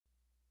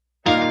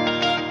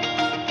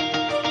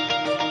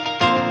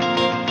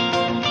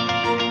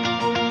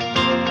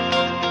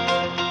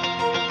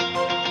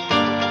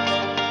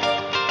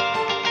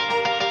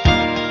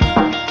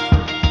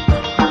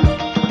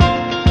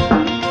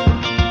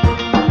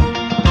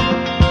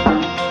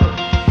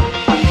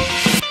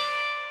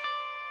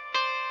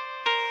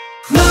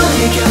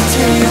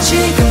곁에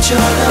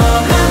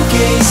지금처럼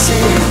함께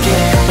있을게.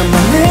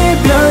 너만의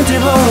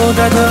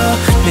별들보다도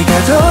내가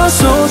더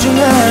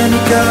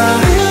소중하니까.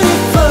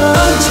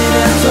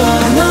 언제라도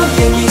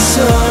너의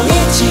미소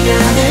잊지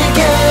않을게.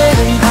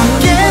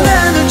 함께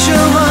나눈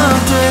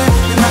추억들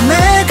내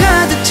맘에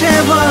가득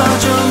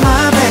채워줘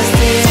my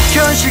bestie.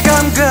 현실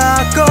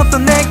감각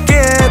없던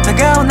내게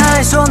다가온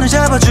나의 손을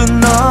잡아준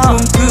너.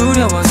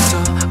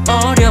 두려워서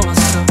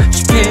어려워서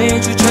쉽게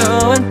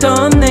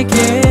주저앉던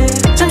내게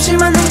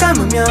잠시만 눈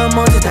감으면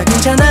모두 다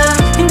괜찮아.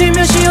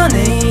 힘들면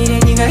시원해 이래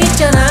네가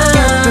있잖아.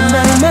 예쁜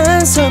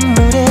말만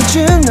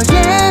선물해준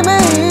너의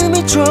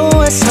마음이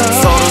좋아서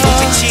서로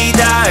눈빛이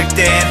닿을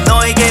땐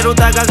너에게로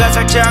다가가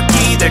살짝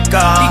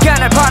기댈까. 네가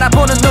날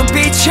바라보는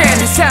눈빛에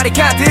햇살이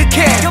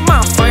가득해. You're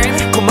my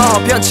friend 고마워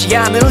변치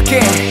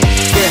않을게.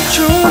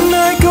 좋은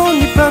날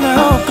꽃잎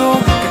하나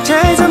없고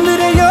각자의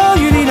삶들의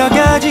여유를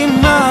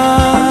나가지만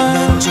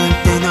난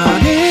절대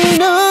너를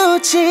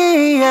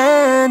놓지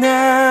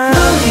않아.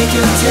 너의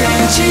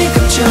곁에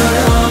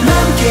지금처럼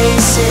함께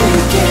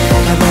있을게.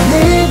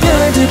 나만의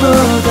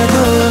별들보다도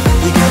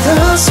네가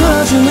더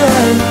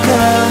소중하니까.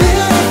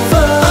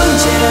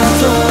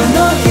 언제라도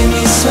너의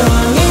미소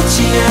잊지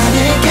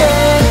않을게.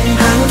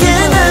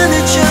 함께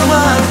나눌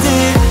추억들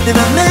내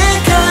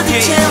맘에 가득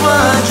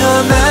채워줘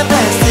my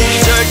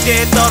bestie.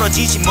 절대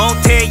떨어지지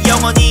못해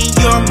영원히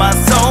You're my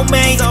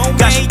soulmate.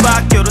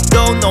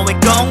 가시밭길로도 너의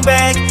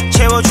공백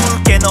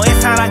채워줄게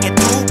너의 사랑의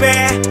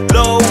 2배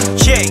low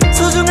J.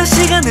 소중한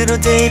시간으로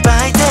day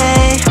by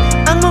day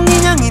악몽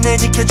인형이 날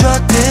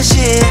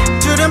지켜줬듯이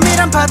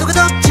두려움이란 파도가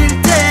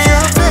덮칠 때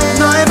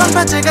너의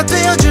방파제가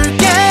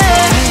되어줄게.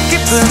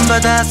 깊은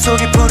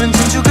바닷속에 푸른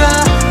진주가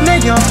내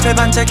옆에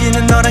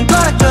반짝이는 너란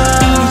거랄까.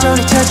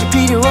 이리저리 찾을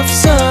필요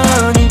없어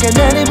네가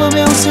나를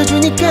보며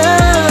웃어주니까.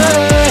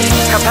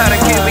 가파른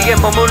길 위에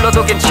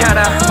머물러도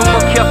괜찮아.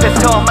 묵묵히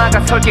옆에서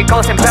막아설게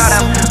거센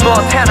바람 뭐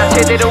하나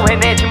제대로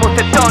해내지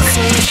못했던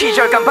그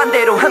시절과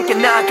반대로 함께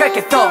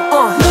나아갈게 더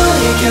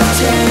너의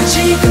곁에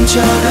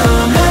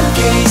지금처럼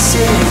함께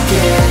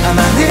있을게.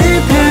 아마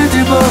늘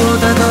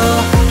별들보다도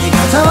네가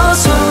더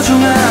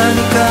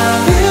소중하니까.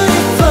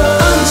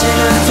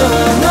 언제라도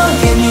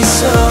너의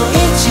미소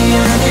잊지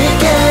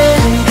않을게.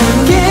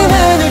 함께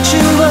나눌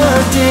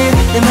추억들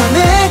내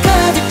맘에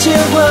가득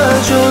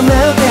채워줘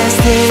my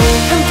bestie.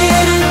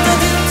 함께는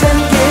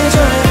따뜻한 계절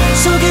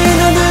속에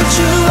나눌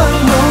추억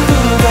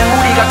모두가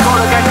우리가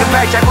걸어갈 그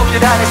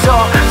발자국들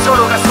안에서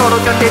서로가 서로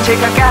곁에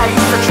제일 가까이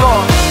있어줘.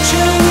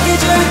 추운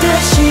계절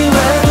다시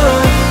와도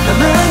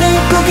너만을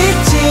꼭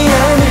잊지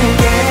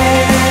않을게.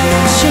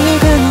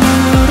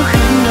 시간으로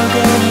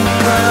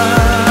흘러가니까.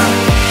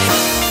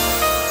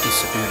 It's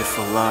a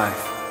beautiful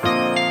life.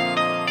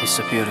 It's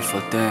a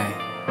beautiful day.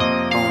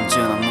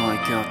 언제나 너의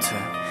곁에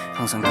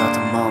항상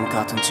같은 마음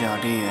같은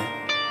자리에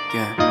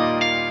yeah.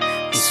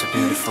 It's a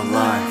beautiful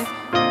life.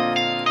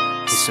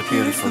 It's a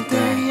beautiful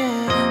day.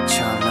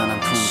 찬란한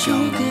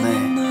풍경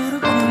안에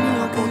어떤